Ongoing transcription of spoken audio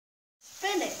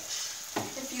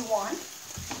one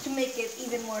to make it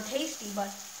even more tasty, but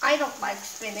I don't like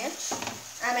spinach,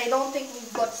 and I don't think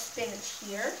we've got spinach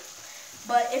here.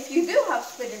 But if you do have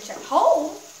spinach at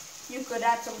home, you could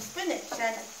add some spinach,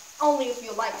 and only if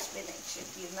you like spinach,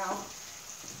 if you know.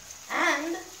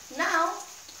 And now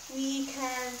we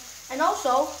can, and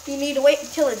also you need to wait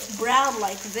until it's brown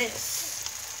like this.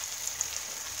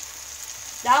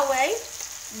 That way,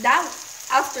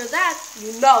 after that,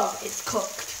 you know it's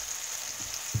cooked.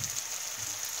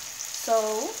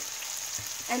 So,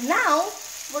 and now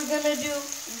we're gonna do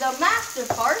the master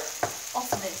part of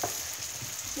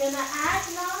this. You're gonna add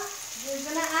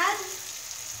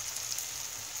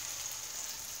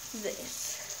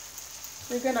this.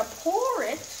 We're gonna pour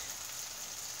it.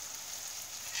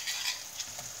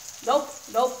 Nope.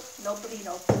 Nobody.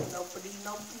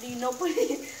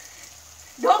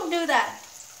 Don't do that.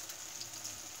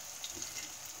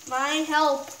 My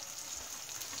help.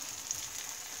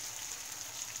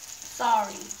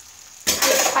 Sorry.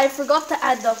 I forgot to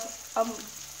add the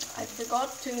I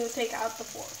forgot to take out the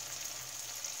fork.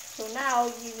 So now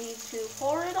you need to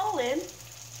pour it all in.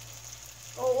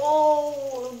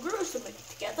 Oh, gruesome it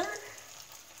together.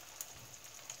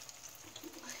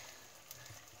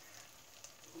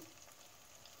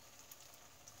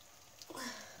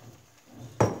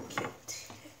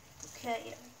 Okay,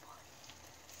 everyone.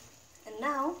 And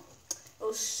now it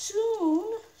will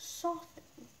soon soften.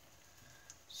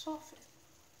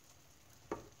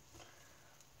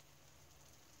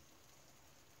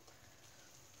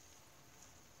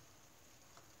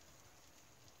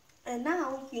 And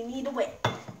now you need to wait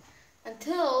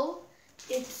until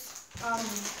it's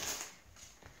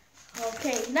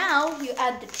okay. Now you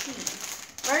add the cheese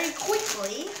very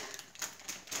quickly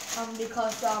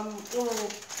because it will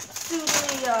soon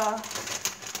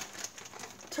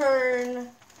turn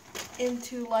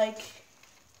into like,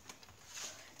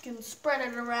 you can spread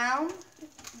it around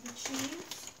the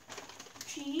cheese.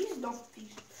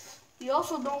 You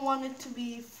also don't want it to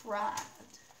be fried.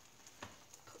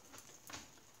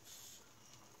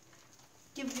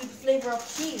 Gives you the flavor of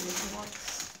cheese if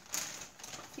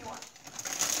you want.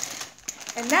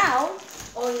 And now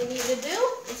all you need to do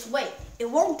is wait. It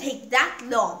won't take that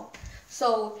long,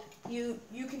 so you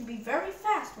can be very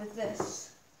fast with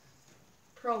this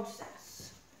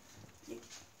process.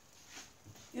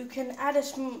 You can add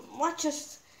as much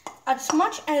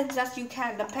eggs as you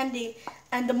can, depending,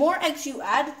 and the more eggs you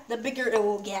add, the bigger it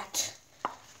will get.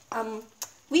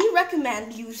 We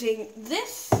recommend using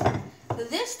this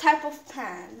type of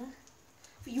pan.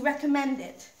 We recommend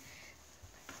it.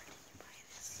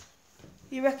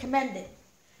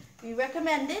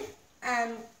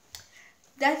 And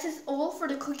that is all for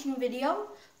the cooking video,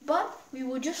 but we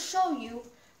will just show you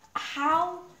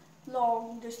how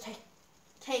long this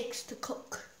takes to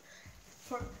cook.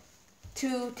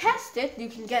 To test it, you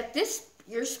can get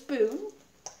your spoon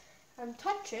and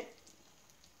touch it,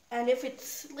 and if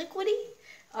it's liquidy,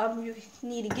 you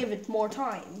need to give it more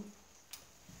time.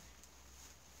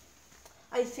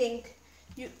 I think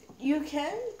you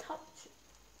can touch it.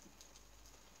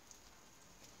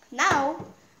 Now,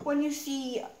 when you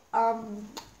see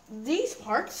these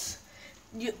parts,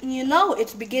 you know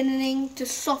it's beginning to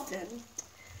soften.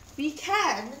 We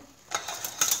can,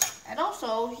 and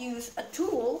also use a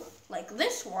tool like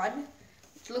this one,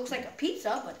 which looks like a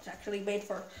pizza, but it's actually made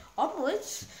for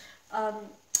omelets,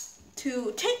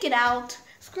 to take it out,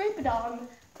 scrape it on,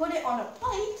 put it on a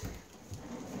plate.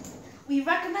 We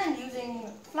recommend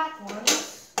using flat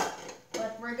ones,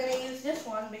 but we're going to use this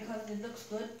one because it looks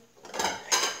good.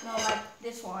 No, like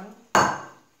this one.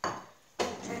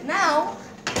 And now,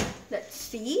 let's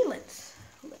see.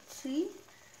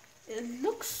 It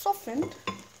looks softened.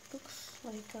 Looks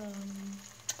like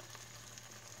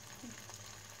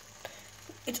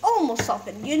it's almost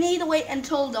softened. You need to wait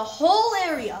until the whole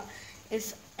area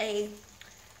is a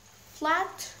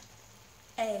flat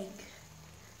egg,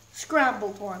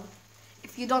 scrambled one.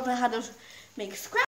 If you don't know how to make scrambled